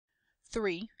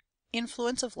3.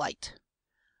 Influence of light.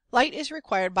 Light is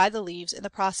required by the leaves in the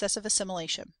process of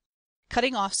assimilation.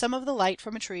 Cutting off some of the light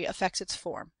from a tree affects its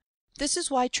form. This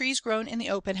is why trees grown in the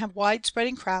open have wide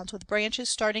spreading crowns with branches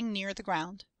starting near the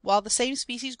ground, while the same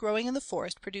species growing in the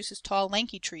forest produces tall,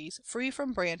 lanky trees, free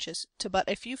from branches to but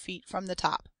a few feet from the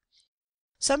top.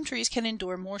 Some trees can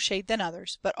endure more shade than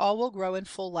others, but all will grow in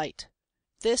full light.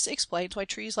 This explains why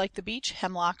trees like the beech,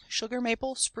 hemlock, sugar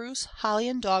maple, spruce, holly,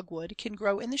 and dogwood can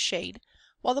grow in the shade,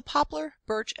 while the poplar,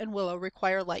 birch, and willow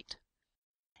require light.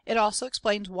 It also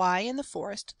explains why, in the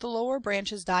forest, the lower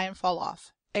branches die and fall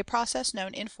off, a process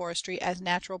known in forestry as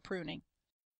natural pruning.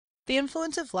 The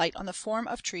influence of light on the form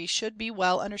of trees should be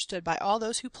well understood by all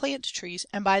those who plant trees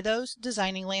and by those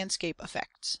designing landscape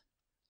effects.